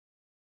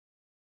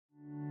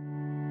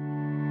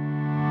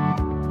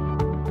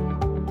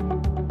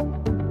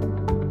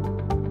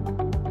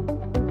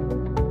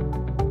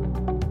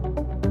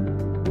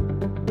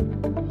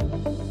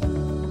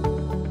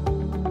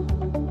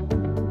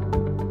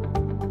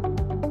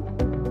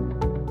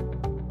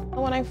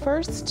When I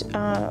first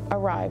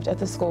arrived at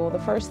the school, the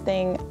first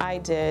thing I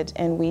did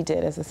and we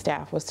did as a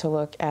staff was to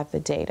look at the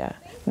data.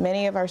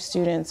 Many of our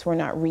students were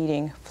not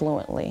reading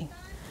fluently.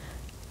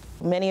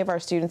 Many of our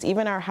students,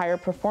 even our higher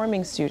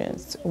performing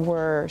students,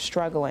 were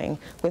struggling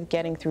with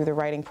getting through the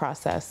writing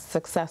process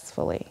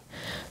successfully.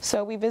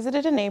 So we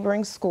visited a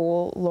neighboring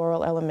school,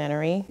 Laurel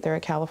Elementary. They're a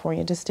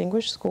California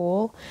distinguished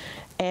school,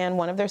 and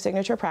one of their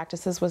signature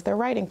practices was their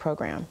writing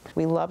program.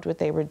 We loved what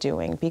they were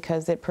doing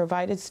because it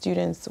provided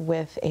students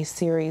with a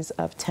series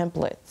of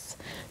templates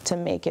to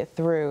make it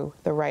through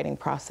the writing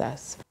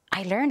process.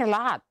 I learned a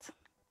lot,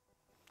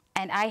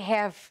 and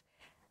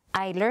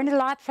I learned a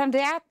lot from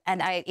that,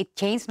 and it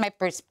changed my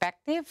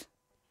perspective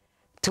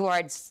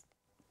towards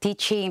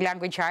teaching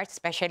language arts,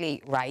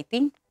 especially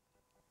writing.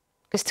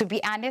 Because to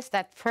be honest,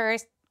 at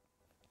first,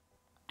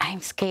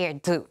 I'm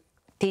scared to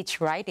teach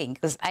writing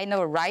because I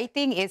know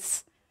writing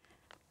is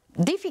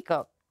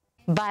difficult.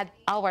 But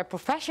our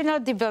professional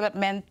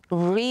development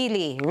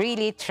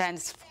really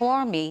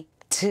transformed me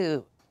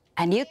to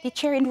a new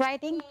teacher in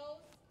writing.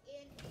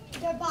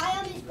 Your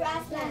biome is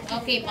grassland.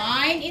 Okay,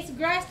 mine is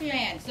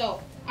grassland.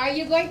 So, are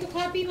you going to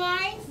copy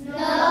mine?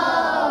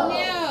 No.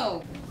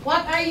 No.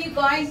 What are you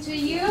going to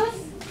use?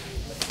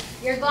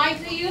 You're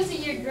going to use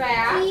in your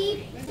draft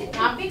the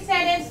topic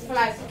sentence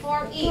plus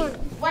 4E.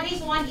 What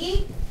is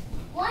 1E?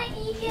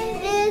 1E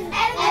is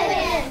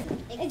evidence.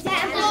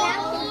 Example.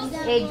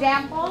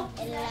 Example.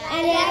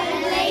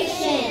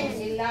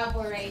 Elaboration.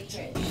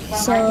 Elaboration.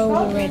 So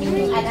we're ready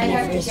with the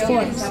first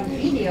forms.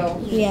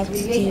 We have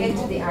to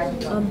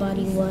do on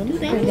body 1, we're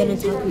going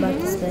to talk about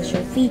the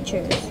special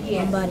features.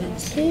 On body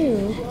 2,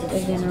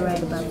 we're going to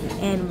write about the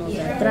animals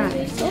that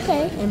thrive.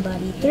 Okay. And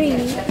body 3,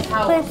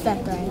 plants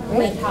that thrive.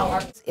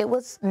 Great. It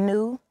was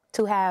new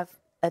to have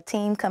a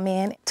team come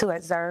in to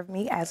observe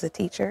me as a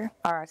teacher,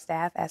 or our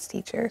staff as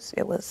teachers.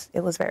 It was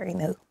very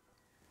new.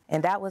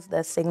 And that was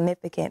the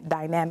significant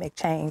dynamic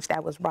change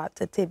that was brought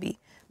to Tibby.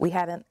 We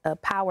had a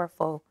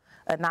powerful,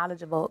 a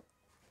knowledgeable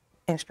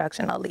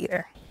instructional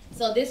leader.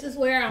 So this is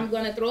where I'm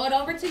going to throw it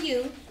over to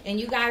you, and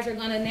you guys are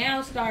going to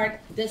now start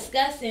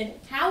discussing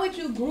how would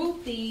you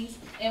group these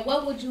and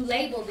what would you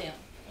label them?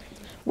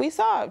 We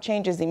saw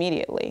changes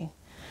immediately,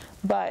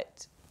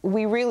 but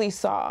we really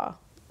saw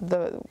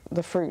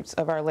the fruits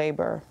of our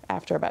labor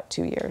after about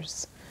 2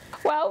 years.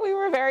 Well, we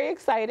were very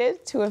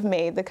excited to have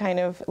made the kind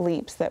of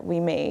leaps that we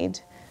made,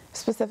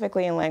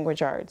 specifically in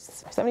language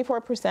arts.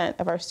 74%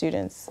 of our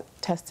students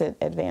tested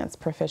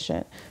advanced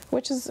proficient,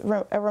 which is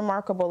a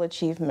remarkable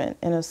achievement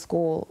in a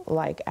school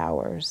like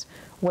ours,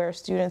 where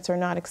students are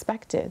not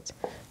expected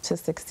to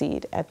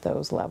succeed at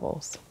those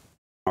levels.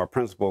 Our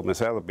principal,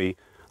 Ms. Ellaby,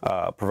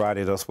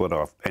 provided us with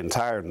an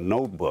entire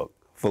notebook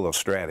full of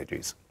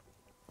strategies,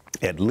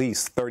 at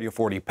least 30 or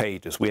 40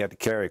 pages. We had to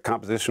carry a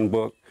composition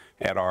book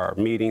at our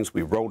meetings.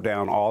 We wrote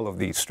down all of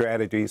these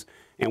strategies,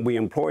 and we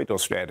employed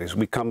those strategies.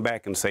 We come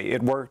back and say,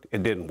 it worked,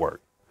 it didn't work.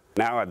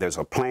 Now there's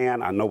a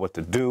plan. I know what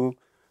to do.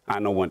 I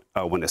know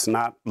when it's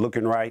not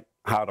looking right,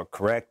 how to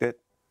correct it.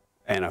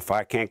 And if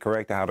I can't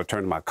correct it, how to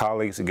turn to my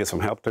colleagues and get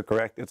some help to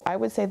correct it. I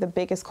would say the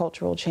biggest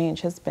cultural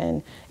change has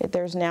been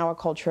there's now a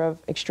culture of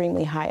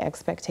extremely high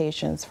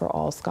expectations for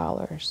all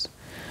scholars.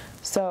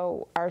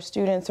 So our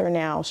students are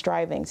now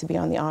striving to be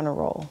on the honor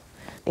roll.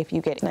 If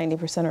you get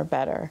 90% or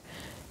better,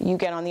 you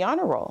get on the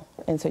honor roll.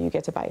 And so you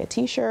get to buy a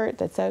t-shirt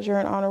that says you're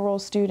an honor roll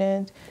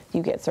student.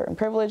 You get certain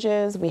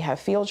privileges. We have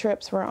field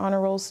trips for honor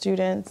roll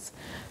students.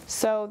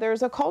 So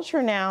there's a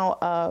culture now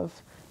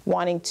of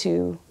wanting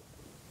to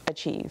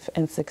achieve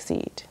and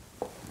succeed.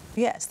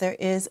 Yes, there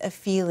is a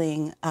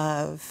feeling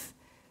of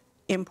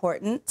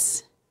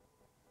importance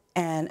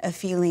and a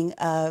feeling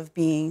of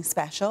being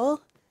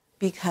special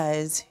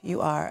because you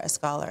are a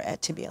scholar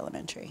at Tibby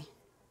Elementary.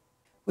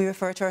 We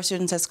refer to our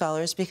students as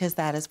scholars because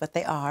that is what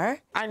they are.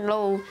 I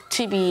know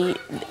Tibby,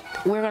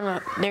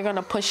 they're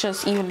gonna push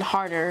us even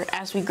harder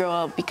as we grow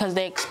up because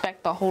they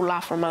expect a whole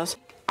lot from us.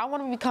 I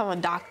want to become a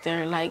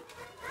doctor. Like,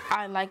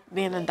 I like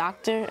being a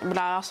doctor, but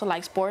I also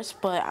like sports.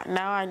 But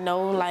now I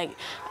know, like,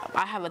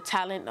 I have a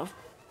talent of,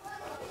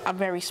 I'm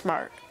very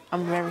smart.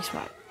 I'm very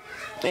smart.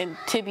 And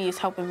Tibby is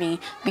helping me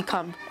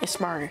become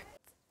smarter.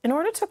 In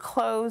order to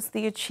close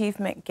the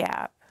achievement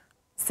gap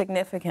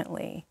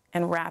significantly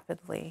and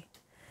rapidly,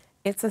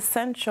 it's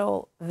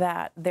essential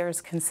that there's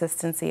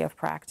consistency of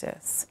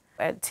practice.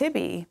 At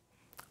Tibby,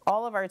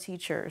 all of our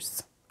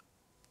teachers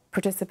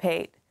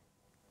participate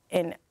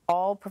in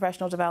all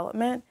professional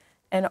development,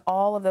 and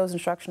all of those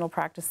instructional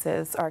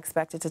practices are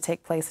expected to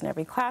take place in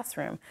every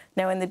classroom.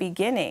 Now, in the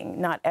beginning,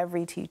 not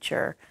every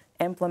teacher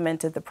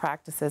implemented the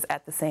practices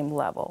at the same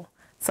level.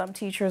 Some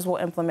teachers will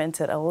implement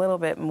it a little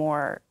bit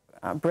more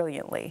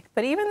brilliantly.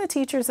 But even the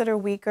teachers that are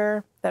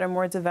weaker, that are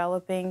more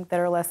developing, that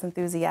are less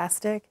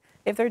enthusiastic,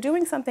 if they're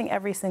doing something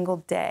every single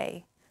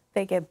day,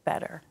 they get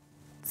better.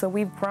 So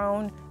we've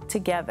grown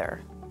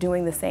together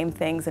doing the same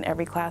things in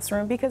every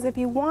classroom, because if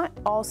you want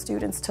all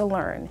students to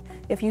learn,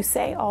 if you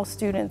say all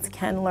students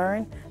can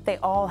learn, they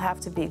all have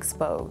to be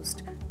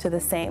exposed to the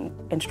same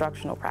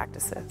instructional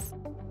practices.